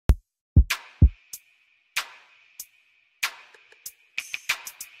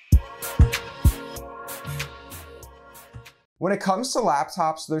When it comes to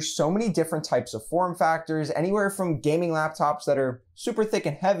laptops, there's so many different types of form factors, anywhere from gaming laptops that are super thick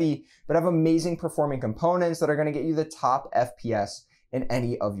and heavy, but have amazing performing components that are gonna get you the top FPS in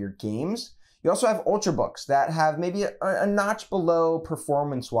any of your games. You also have Ultrabooks that have maybe a notch below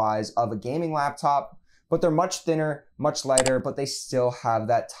performance-wise of a gaming laptop, but they're much thinner, much lighter, but they still have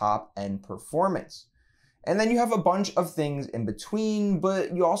that top-end performance. And then you have a bunch of things in between,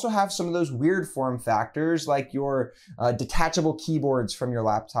 but you also have some of those weird form factors like your detachable keyboards from your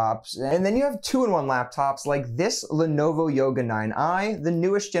laptops. And then you have two-in-one laptops like this Lenovo Yoga 9i, the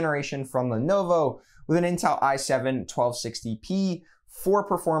newest generation from Lenovo with an Intel i7 1260p, 4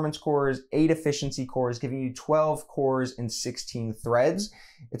 performance cores, 8 efficiency cores, giving you 12 cores and 16 threads.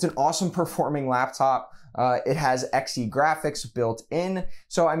 It's an awesome performing laptop. It has Xe graphics built in.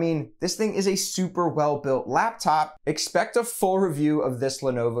 So, I mean, this thing is a super well-built laptop. Expect a full review of this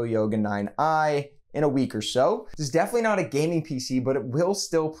Lenovo Yoga 9i in a week or so. This is definitely not a gaming PC, but it will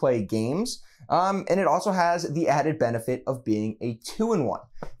still play games. And it also has the added benefit of being a 2-in-1,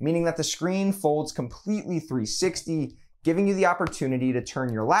 meaning that the screen folds completely 360, giving you the opportunity to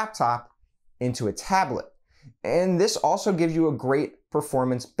turn your laptop into a tablet. And this also gives you a great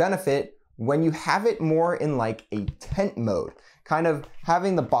performance benefit when you have it more in like a tent mode, kind of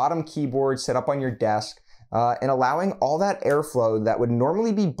having the bottom keyboard set up on your desk and allowing all that airflow that would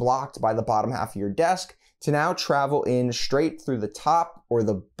normally be blocked by the bottom half of your desk to now travel in straight through the top or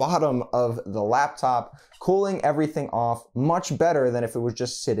the bottom of the laptop, cooling everything off much better than if it was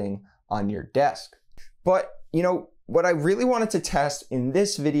just sitting on your desk. But, you know, what I really wanted to test in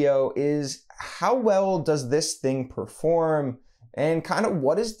this video is how well does this thing perform and kind of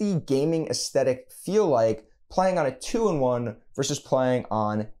what does the gaming aesthetic feel like playing on a 2-in-1 versus playing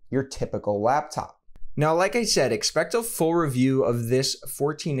on your typical laptop. Now, like I said, expect a full review of this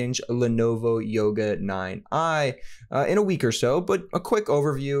 14-inch Lenovo Yoga 9i in a week or so, but a quick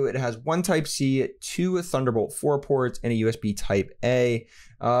overview. It has one Type-C, 2 Thunderbolt 4 ports, and a USB Type-A.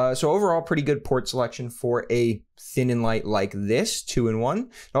 So overall, pretty good port selection for a thin and light like this 2-in-1.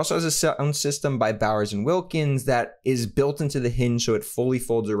 It also has a sound system by Bowers & Wilkins that is built into the hinge so it fully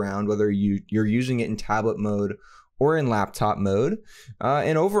folds around, whether you're using it in tablet mode or in laptop mode.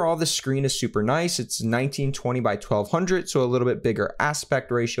 And overall, the screen is super nice. It's 1920 by 1200, so a little bit bigger aspect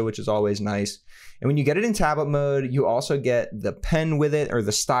ratio, which is always nice. And when you get it in tablet mode, you also get the pen with it, or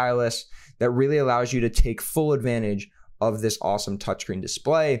the stylus, that really allows you to take full advantage of this awesome touchscreen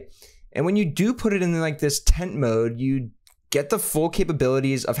display. And when you do put it in like this tent mode, you get the full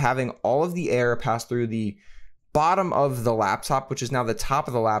capabilities of having all of the air pass through the bottom of the laptop, which is now the top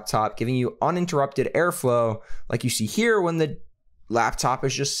of the laptop, giving you uninterrupted airflow like you see here when the laptop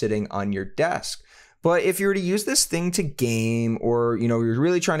is just sitting on your desk. But if you were to use this thing to game, or you're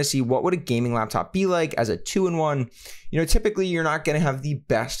really trying to see what would a gaming laptop be like as a 2-in-1, typically you're not going to have the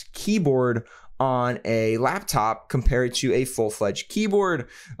best keyboard on a laptop compared to a full-fledged keyboard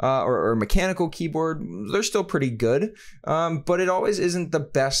or mechanical keyboard. They're still pretty good, but it always isn't the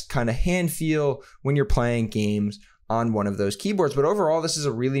best kind of hand feel when you're playing games on one of those keyboards. But overall, this is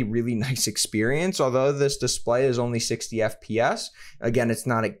a really, really nice experience. Although this display is only 60 FPS, again, it's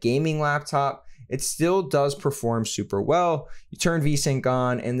not a gaming laptop, it still does perform super well. You turn VSync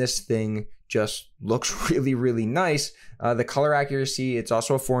on and this thing just looks really, really nice. The color accuracy, it's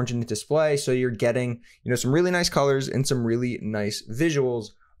also a 4-inch display, so you're getting some really nice colors and some really nice visuals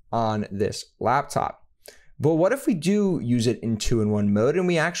on this laptop. But what if we do use it in 2-in-1 mode and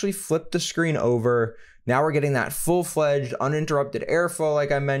we actually flip the screen over? Now we're getting that full-fledged uninterrupted airflow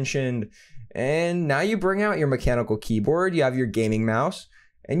like I mentioned, and now you bring out your mechanical keyboard, you have your gaming mouse,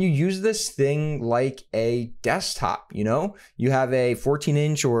 and you use this thing like a desktop. You have a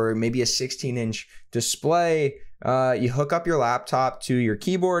 14-inch or maybe a 16-inch display. You hook up your laptop to your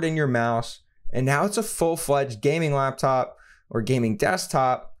keyboard and your mouse, and now it's a full-fledged gaming laptop or gaming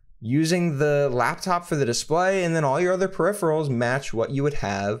desktop using the laptop for the display, and then all your other peripherals match what you would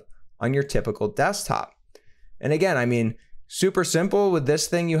have on your typical desktop. And again, I mean, super simple. With this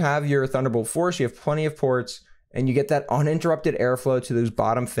thing, you have your Thunderbolt 4, so you have plenty of ports, and you get that uninterrupted airflow to those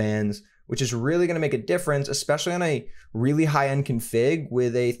bottom fans, which is really going to make a difference, especially on a really high-end config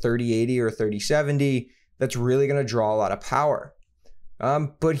with a 3080 or 3070 that's really going to draw a lot of power.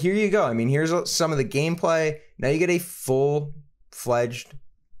 But here you go. I mean, here's some of the gameplay. Now you get a full-fledged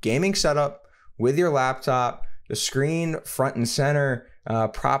gaming setup with your laptop, the screen front and center,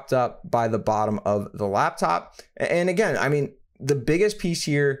 propped up by the bottom of the laptop. And again, I mean, the biggest piece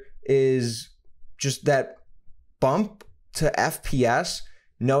here is just that bump to FPS,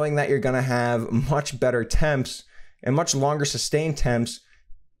 knowing that you're going to have much better temps and much longer sustained temps,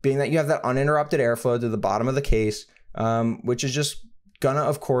 being that you have that uninterrupted airflow to the bottom of the case, which is just gonna,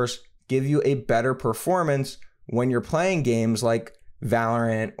 of course, give you a better performance when you're playing games like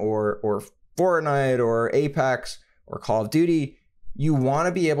Valorant or Fortnite or Apex or Call of Duty. You want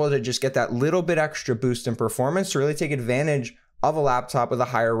to be able to just get that little bit extra boost in performance to really take advantage of a laptop with a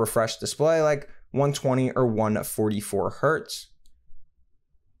higher refresh display like 120 or 144 hertz.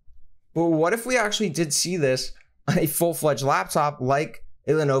 But what if we actually did see this on a full-fledged laptop like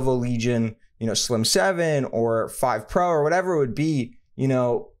a Lenovo Legion, Slim 7 or 5 Pro or whatever it would be?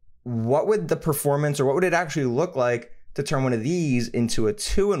 What would the performance, or what would it actually look like to turn one of these into a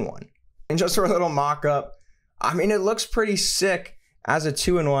 2-in-1? And just for a little mock-up, I mean, it looks pretty sick as a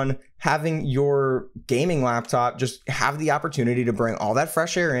 2-in-1, having your gaming laptop just have the opportunity to bring all that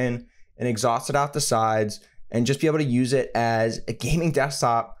fresh air in and exhaust it out the sides and just be able to use it as a gaming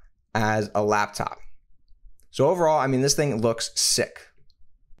desktop, as a laptop. So overall, I mean, this thing looks sick.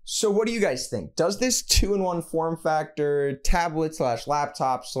 So what do you guys think? Does this 2-in-1 form factor, tablet /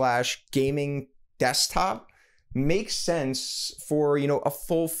 laptop / gaming desktop make sense for, a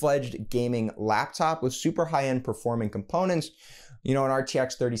full-fledged gaming laptop with super high-end performing components, an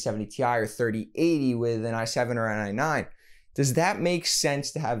RTX 3070 Ti or 3080 with an i7 or an i9? Does that make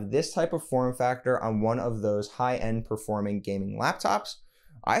sense to have this type of form factor on one of those high-end performing gaming laptops?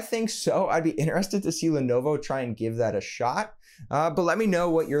 I think so. I'd be interested to see Lenovo try and give that a shot. But let me know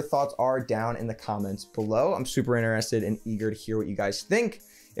what your thoughts are down in the comments below. I'm super interested and eager to hear what you guys think.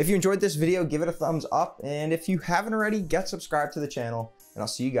 If you enjoyed this video, give it a thumbs up. And if you haven't already, get subscribed to the channel. And I'll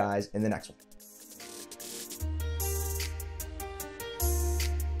see you guys in the next one.